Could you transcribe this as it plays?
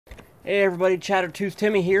Hey everybody, Chattertooth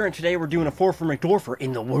Timmy here, and today we're doing a 4 for McDorfer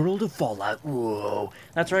in the world of Fallout. Whoa.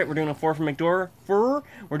 That's right, we're doing a 4 for McDorfer.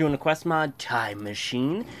 We're doing a quest mod, Time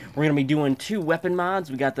Machine. We're going to be doing 2 weapon mods.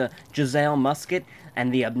 We got the Jezail Musket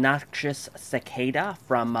and the Obnoxious Cicada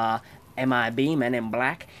from MIB, Men in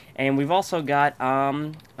Black. And we've also got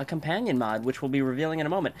a companion mod, which we'll be revealing in a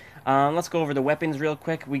moment. Let's go over the weapons real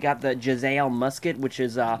quick. We got the Jezail Musket, which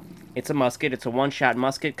is, it's a musket. It's a one-shot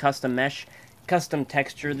musket, custom mesh. Custom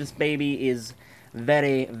texture. This baby is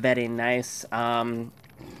very, very nice.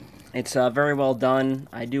 It's very well done.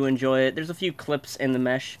 I do enjoy it. There's a few clips in the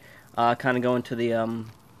mesh, kind of going to the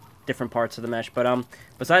different parts of the mesh, but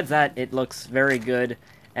besides that, it looks very good.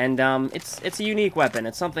 And it's a unique weapon.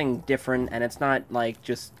 It's something different, and it's not like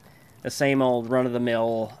just the same old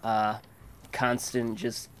run-of-the-mill, constant,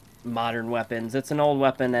 just modern weapons. It's an old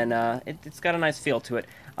weapon, and it's got a nice feel to it.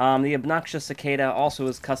 The Obnoxious Cicada also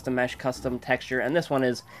is custom mesh, custom texture, and this one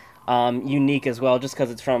is unique as well, just because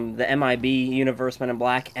it's from the MIB universe, Men in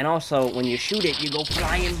Black, and also, when you shoot it, you go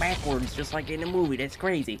flying backwards, just like in the movie. That's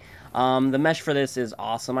crazy. The mesh for this is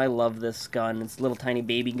awesome. I love this gun. It's a little tiny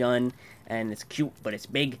baby gun, and it's cute, but it's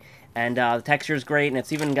big, and the texture is great, and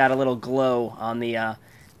it's even got a little glow on the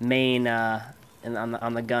main, on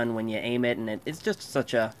the gun when you aim it, and it's just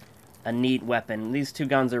such a neat weapon. These two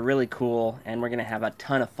guns are really cool, and we're gonna have a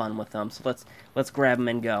ton of fun with them. So let's grab them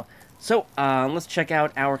and go. So let's check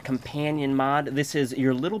out our companion mod. This is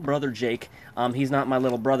your little brother Jake. He's not my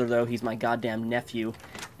little brother though. He's my goddamn nephew,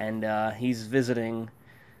 and he's visiting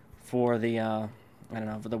for the I don't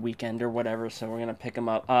know, for the weekend or whatever. So we're gonna pick him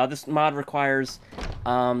up. This mod requires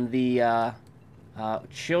the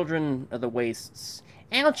Children of the Wastes.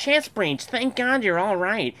 ChestBreach, thank God you're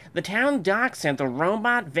alright. The town doc sent the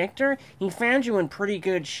robot Victor. He found you in pretty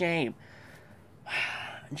good shape.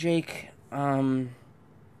 Jake, yeah,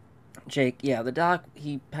 the doc,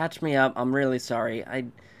 he patched me up. I'm really sorry.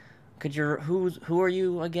 Who are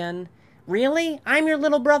you again? Really? I'm your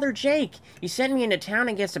little brother Jake. You sent me into town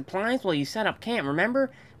to get supplies while you set up camp,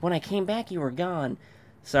 remember? When I came back, you were gone.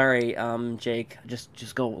 Sorry, Jake.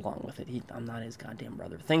 Just go along with it. I'm not his goddamn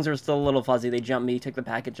brother. Things are still a little fuzzy. They jumped me, took the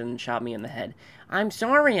package, and shot me in the head. I'm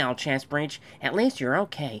sorry, ChestBreach. At least you're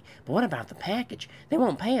okay. But what about the package? They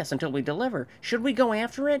won't pay us until we deliver. Should we go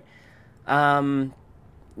after it?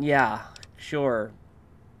 Yeah, sure.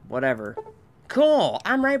 Whatever. Cool.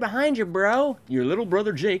 I'm right behind you, bro. Your little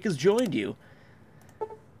brother Jake has joined you.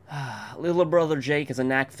 Little brother Jake has a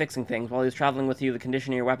knack fixing things. While he's traveling with you, the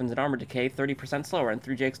condition of your weapons and armor decay 30% slower. And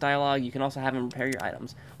through Jake's dialogue, you can also have him repair your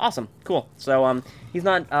items. Awesome. Cool. So, he's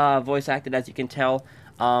not voice acted, as you can tell.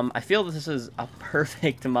 I feel that this is a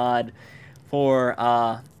perfect mod for,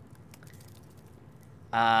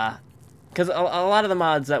 because a lot of the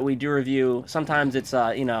mods that we do review, sometimes it's,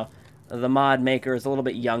 you know, the mod maker is a little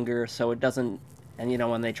bit younger, so it doesn't, and, you know,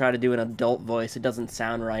 when they try to do an adult voice, it doesn't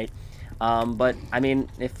sound right. But, I mean,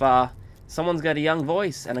 if someone's got a young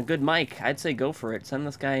voice and a good mic, I'd say go for it. Send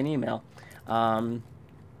this guy an email. I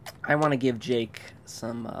want to give Jake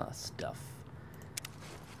some stuff.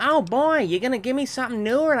 Oh, boy, you're going to give me something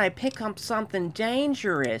new, or I pick up something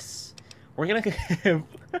dangerous? We're going to give...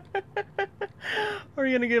 We're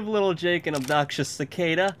going to give little Jake an Obnoxious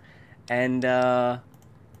Cicada. And, I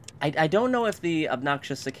don't know if the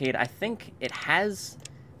Obnoxious Cicada... I think it has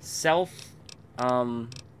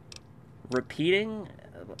repeating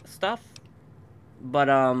stuff, but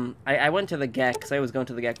I went to the GEC because I was going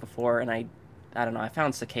to the GEC before, and I don't know, I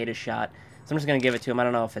found Cicada shot, so I'm just gonna give it to him. I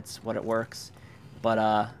don't know if it's what it works, but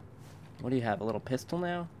what do you have, a little pistol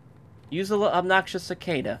now? Use the Obnoxious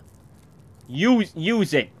Cicada.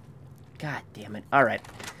 Use it. God damn it. All right.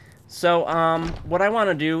 So what I want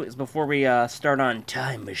to do is, before we start on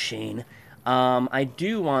Time Machine, I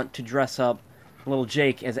do want to dress up little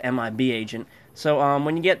Jake as MIB agent. So,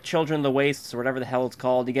 when you get Children of the Wastes, or whatever the hell it's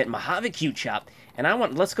called, you get Mojave Cute Shop. And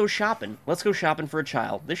let's go shopping. Let's go shopping for a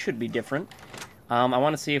child. This should be different. I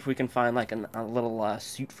want to see if we can find, like, a little,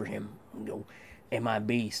 suit for him. You know,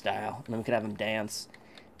 MIB style. And then we could have him dance.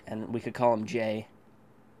 And we could call him Jay.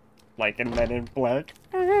 Like in Men in Black.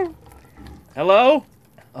 Hello?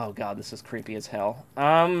 Oh, God, this is creepy as hell.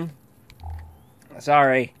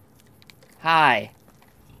 Sorry. Hi.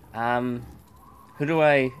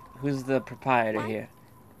 Who's the proprietor here?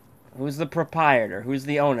 Who's the proprietor? Who's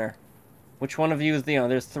the owner? Which one of you is the owner?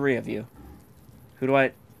 There's 3 of you.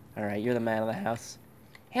 Alright, you're the man of the house.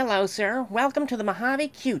 Hello, sir. Welcome to the Mojave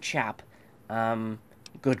Cute Shop.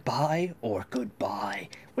 Goodbye or goodbye?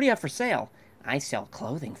 What do you have for sale? I sell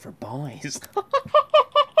clothing for boys.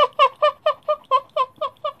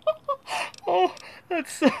 Oh,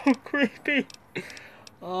 that's so creepy.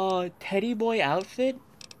 Oh, teddy boy outfit?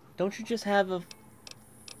 Don't you just have a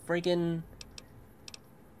friggin'...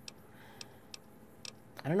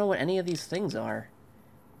 I don't know what any of these things are.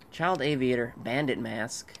 Child aviator, bandit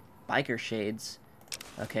mask, biker shades.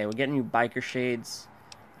 Okay, we're getting you biker shades.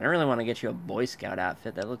 I don't really want to get you a Boy Scout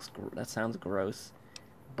outfit. That sounds gross.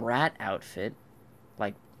 Brat outfit,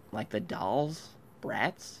 like the dolls,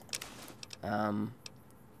 brats.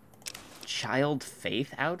 Child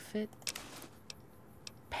faith outfit.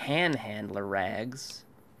 Panhandler rags.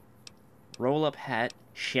 Roll up hat,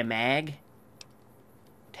 shemag.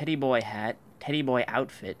 Teddy boy hat, teddy boy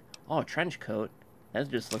outfit. Oh, trench coat. That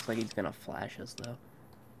just looks like he's gonna flash us though.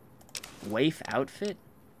 Waif outfit.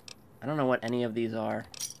 I don't know what any of these are.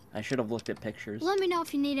 I should have looked at pictures. Let me know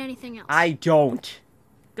if you need anything else. I don't.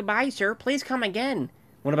 Goodbye, sir. Please come again.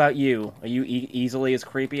 What about you? Are you easily as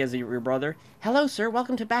creepy as your brother? Hello, sir.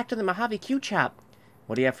 Welcome back to the Mojave Q Shop.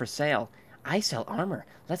 What do you have for sale? I sell armor.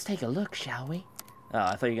 Let's take a look, shall we? Oh,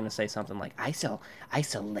 I thought you were gonna say something like, I sell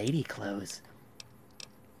lady clothes.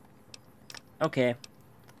 Okay.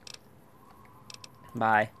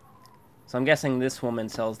 Bye. So I'm guessing this woman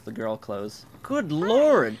sells the girl clothes. Good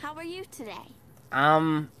lord! How are you today?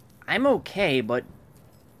 I'm okay, but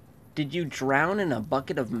did you drown in a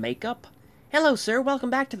bucket of makeup? Hello, sir. Welcome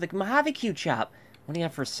back to the Mojave Q Shop. What do you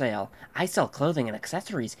have for sale? I sell clothing and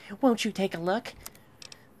accessories. Won't you take a look?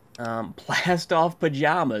 Blast off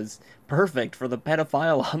pajamas. Perfect for the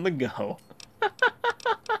pedophile on the go.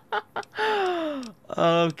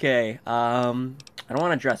 Okay, I don't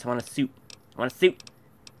want a dress. I want a suit. I want a suit.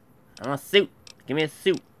 I want a suit. Give me a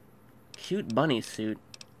suit. Cute bunny suit.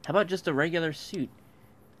 How about just a regular suit?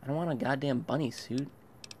 I don't want a goddamn bunny suit.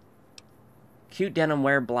 Cute denim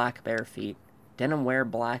wear black bare feet. Denim wear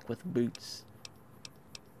black with boots.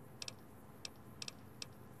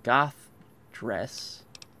 Goth dress.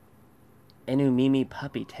 Inumimi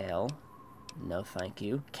puppy tail. No thank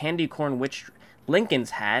you. Candy corn witch... Lincoln's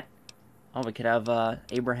hat. Oh, we could have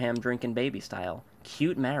Abraham drinking baby style.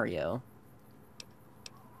 Cute Mario.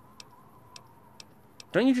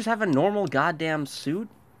 Don't you just have a normal goddamn suit?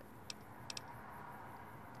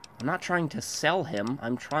 I'm not trying to sell him.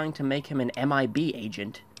 I'm trying to make him an MIB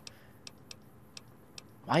agent.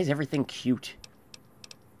 Why is everything cute?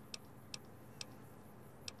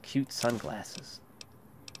 Cute sunglasses.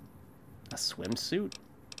 A swimsuit?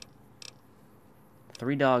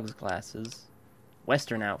 3 dogs glasses.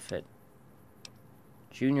 Western outfit.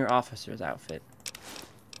 Junior officer's outfit.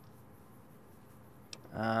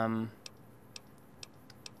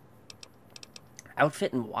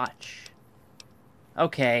 Outfit and watch.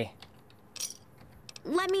 Okay.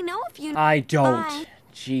 Let me know if you... I don't. Bye.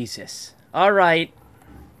 Jesus. Alright.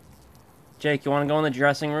 Jake, you want to go in the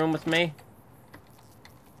dressing room with me?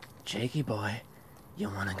 Jakey boy, you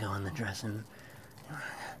want to go in the dressing...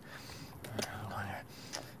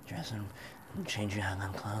 Dressing... Change your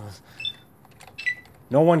them clothes.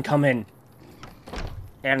 No one come in.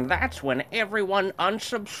 And that's when everyone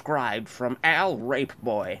unsubscribed from Al Rape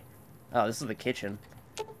Boy. Oh, this is the kitchen.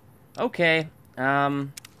 Okay,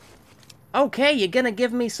 okay, you gonna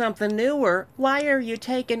give me something new, or why are you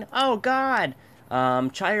taking... Oh, God!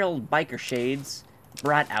 Child biker shades.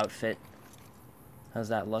 Brat outfit. How's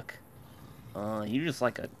that look? You just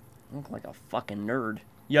look like a fucking nerd.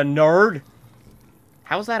 You nerd!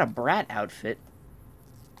 How's that a brat outfit?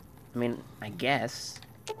 I mean, I guess.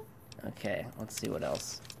 Okay, let's see what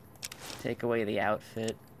else. Take away the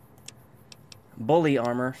outfit. Bully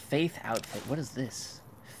armor. Faith outfit. What is this?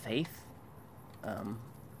 Faith?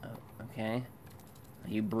 Okay. Are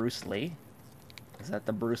you Bruce Lee? Is that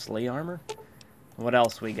the Bruce Lee armor? What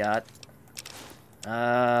else we got?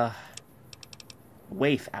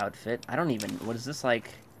 Waif outfit. I don't even... What is this, like...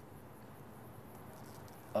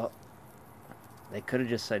 Oh. They could have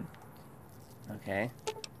just said... Okay.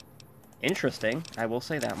 Interesting. I will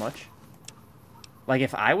say that much. Like,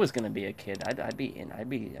 if I was gonna be a kid, I'd be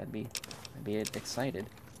excited.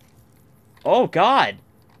 Oh, God!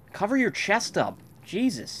 Cover your chest up.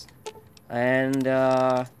 Jesus. And,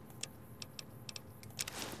 God.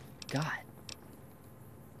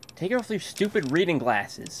 Take off your stupid reading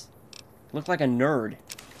glasses. Look like a nerd.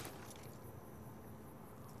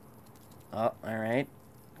 Oh, alright.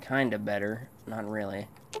 Kinda better. Not really.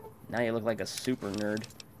 Now you look like a super nerd.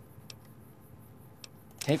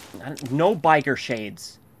 No biker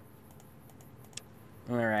shades.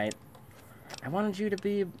 Alright. I wanted you to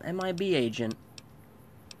be an MIB agent.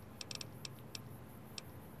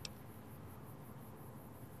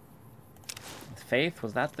 Faith,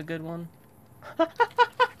 was that the good one?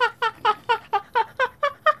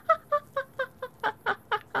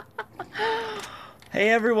 Hey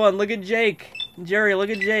everyone, look at Jake. Jerry, look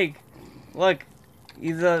at Jake. Look.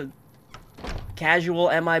 He's a casual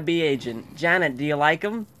MIB agent. Janet, do you like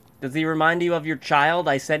him? Does he remind you of your child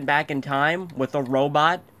I sent back in time with a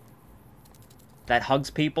robot that hugs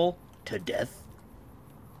people to death?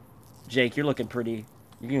 Jake, you're looking pretty.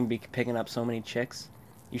 You're gonna be picking up so many chicks.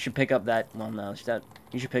 You should pick up that. Well, no,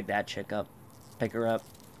 you should pick that chick up. Pick her up.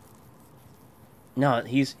 No,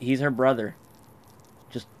 he's her brother.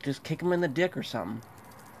 Just kick him in the dick or something.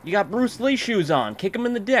 You got Bruce Lee shoes on. Kick him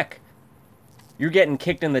in the dick. You're getting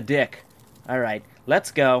kicked in the dick. Alright,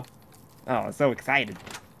 let's go. Oh, I'm so excited.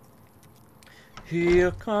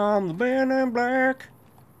 Here come the man in black.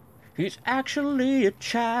 He's actually a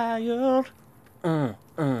child.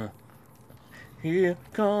 Here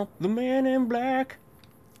come the man in black.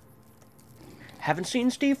 Haven't seen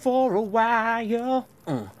Steve for a while.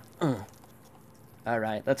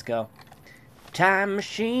 Alright, let's go. Time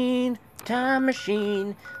machine, time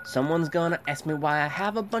machine. Someone's gonna ask me why I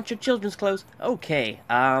have a bunch of children's clothes. Okay,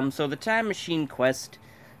 so the time machine quest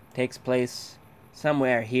takes place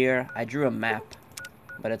somewhere here. I drew a map,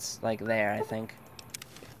 but it's like there, I think.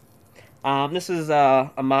 This is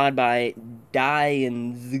a mod by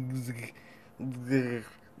DienZxz.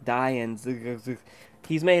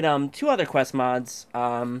 He's made 2 other quest mods.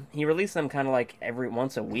 He released them kind of like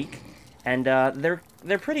once a week, and they're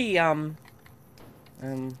pretty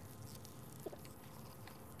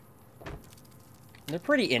they're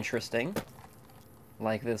pretty interesting.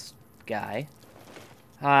 Like this guy.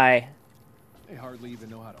 Hi. They hardly even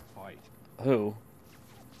know how to fight. Who?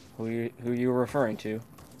 Who you referring to?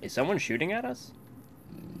 Is someone shooting at us?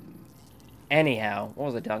 Anyhow, what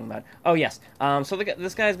was I talking about? Oh, yes. So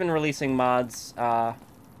this guy's been releasing mods.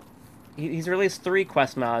 He's released 3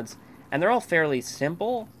 quest mods, and they're all fairly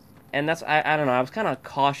simple. And that's, I don't know, I was kind of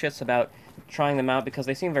cautious about trying them out because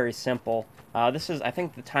they seem very simple. This is, I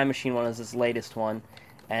think the Time Machine one is his latest one.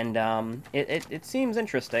 And it seems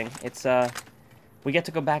interesting. It's, we get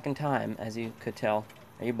to go back in time, as you could tell.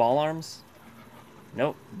 Are you ball arms?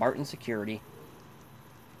 Nope, Barton Security.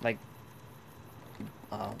 Like,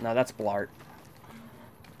 oh, no, that's Blart.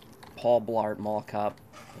 Paul Blart, Mall Cop.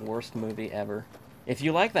 Worst movie ever. If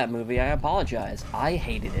you like that movie, I apologize. I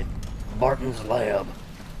hated it. Barton's Lab.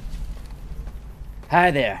 Hi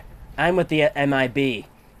there. I'm with the MIB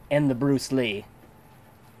and the Bruce Lee.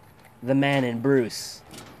 The man in Bruce.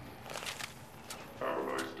 Have a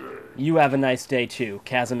nice day. You have a nice day, too.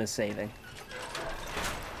 Chasm is saving.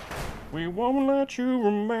 We won't let you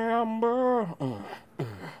remember.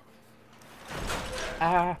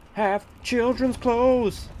 I have children's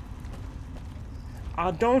clothes. I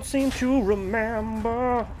don't seem to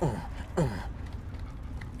remember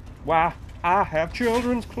why I have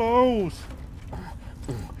children's clothes.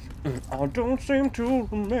 I don't seem to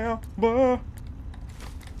remember.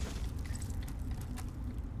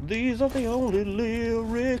 These are the only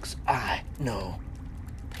lyrics I know.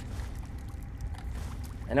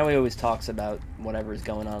 I know he always talks about whatever's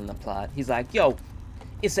going on in the plot. He's like, yo,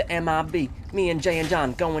 it's the MIB. Me and Jay and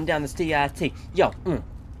John going down this TIT. Yo,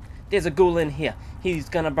 there's a ghoul in here. He's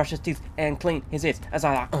gonna brush his teeth and clean his ears. As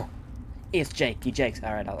I like, it's Jakey Jakes.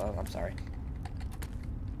 Alright, I'm sorry.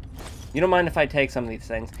 You don't mind if I take some of these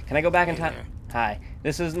things? Can I go back in time? Hi.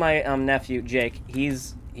 This is my nephew, Jake.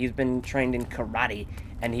 He's been trained in karate,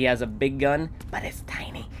 and he has a big gun, but it's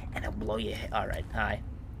tiny, and it'll blow your head. Alright, hi.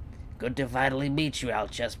 Good to finally meet you,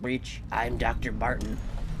 ChestBreach. I'm Dr. Barton.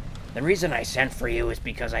 The reason I sent for you is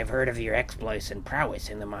because I've heard of your exploits and prowess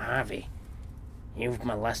in the Mojave. You've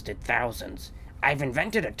molested thousands. I've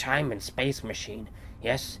invented a time and space machine.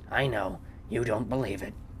 Yes, I know. You don't believe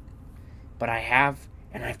it. But I have,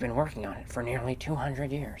 and I've been working on it for nearly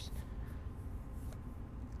 200 years.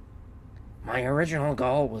 My original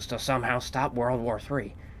goal was to somehow stop World War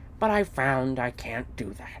III, but I found I can't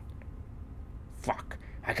do that. Fuck.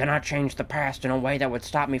 I cannot change the past in a way that would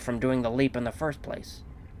stop me from doing the leap in the first place.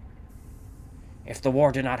 If the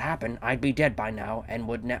war did not happen, I'd be dead by now and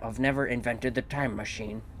would have never invented the time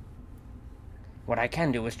machine. What I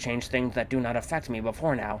can do is change things that do not affect me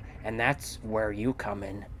before now, and that's where you come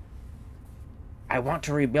in. I want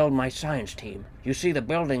to rebuild my science team. You see, the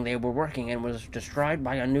building they were working in was destroyed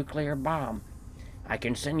by a nuclear bomb. I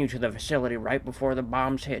can send you to the facility right before the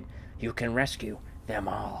bombs hit. You can rescue them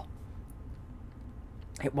all.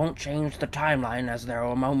 It won't change the timeline, as there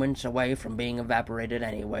are moments away from being evaporated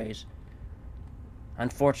anyways.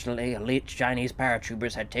 Unfortunately, elite Chinese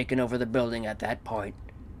paratroopers had taken over the building at that point.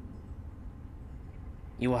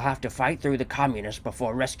 You will have to fight through the communists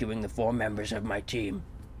before rescuing the 4 members of my team.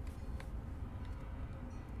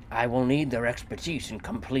 I will need their expertise in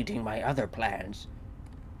completing my other plans.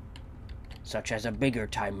 such as a bigger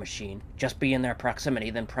time machine. Just be in their proximity,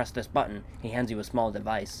 then press this button. He hands you a small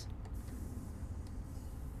device.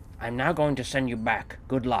 I'm now going to send you back.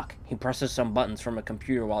 Good luck. He presses some buttons from a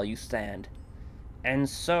computer while you stand. And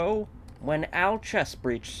so, when Al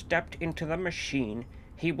ChestBreach stepped into the machine,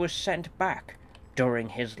 he was sent back during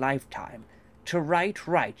his lifetime to right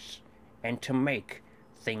rights and to make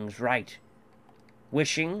things right,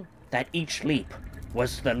 wishing that each leap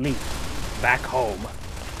was the leap back home.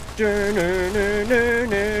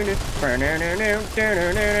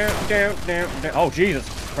 Oh, Jesus.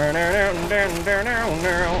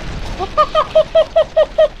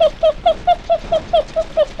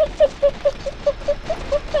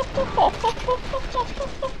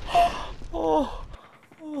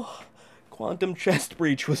 Quantum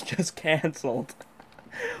ChestBreach was just cancelled.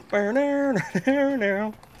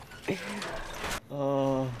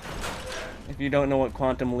 If you don't know what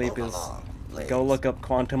Quantum Leap is, go look up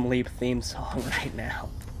Quantum Leap theme song right now.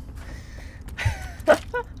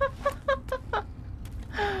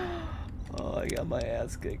 Oh, I got my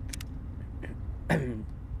ass kicked.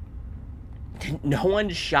 No one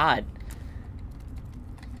shot.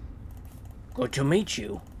 Good to meet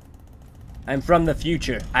you. I'm from the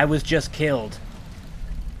future. I was just killed.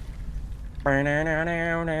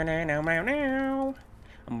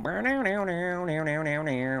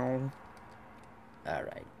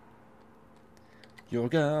 Alright. You're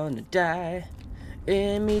gonna die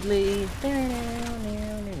immediately.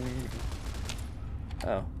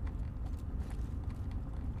 Oh.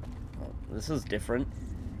 Well, this is different.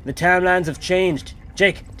 The timelines have changed.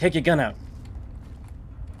 Jake, take your gun out.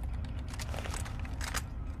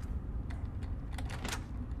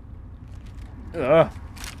 Ugh.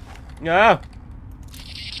 No.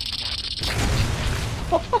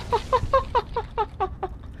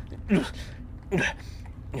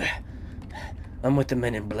 I'm with the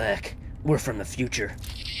men in black. We're from the future.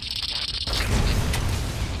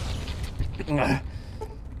 Why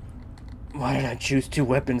did I choose two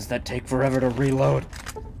weapons that take forever to reload?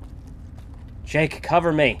 Jake,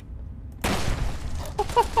 cover me.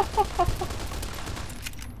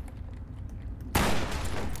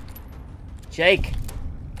 Jake.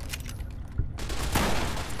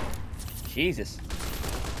 Jesus.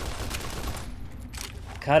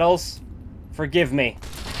 Cuddles, forgive me.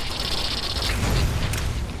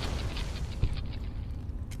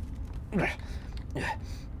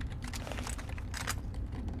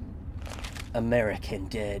 American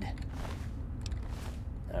dead.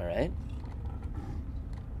 Alright.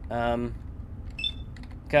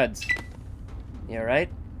 Cuds. You alright?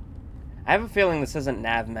 I have a feeling this isn't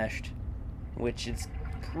nav meshed, which is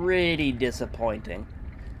pretty disappointing.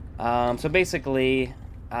 So basically,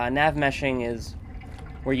 nav meshing is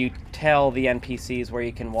where you tell the NPCs where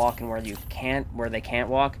you can walk and where you can't, where they can't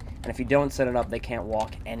walk, and if you don't set it up, they can't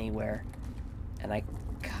walk anywhere. And I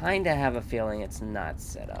kinda have a feeling it's not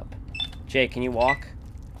set up. Jay, can you walk?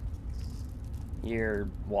 You're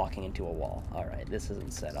walking into a wall. Alright, this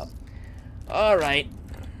isn't set up. Alright.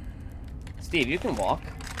 Steve, you can walk.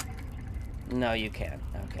 No, you can't.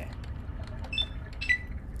 Okay.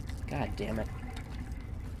 God damn it.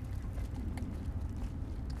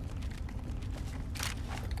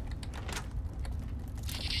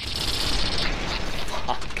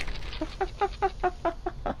 Fuck.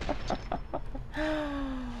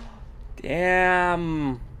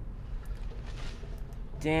 Damn.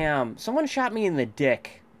 Damn. Someone shot me in the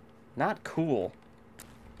dick. Not cool.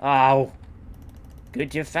 Ow.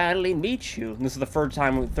 Good to finally meet you. This is the third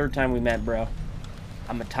time we met, bro.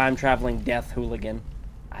 I'm a time-traveling death hooligan.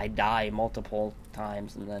 I die multiple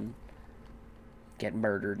times and then get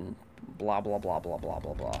murdered and blah, blah, blah, blah, blah,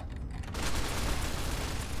 blah, blah.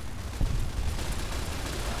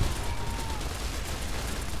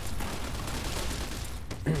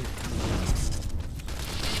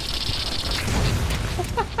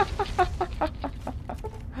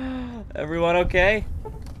 Everyone okay?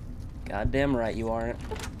 Goddamn right you aren't.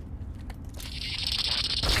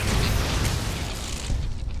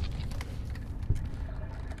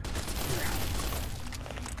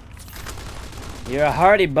 You're a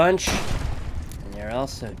hardy bunch, and you're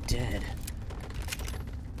also dead.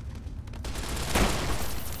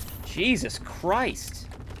 Jesus Christ.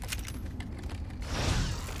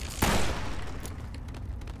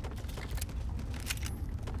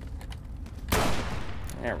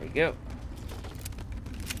 There we go.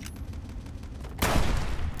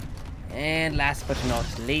 And last but not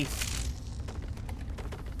least.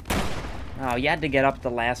 Oh, you had to get up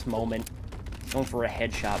the last moment. Going for a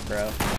headshot, bro.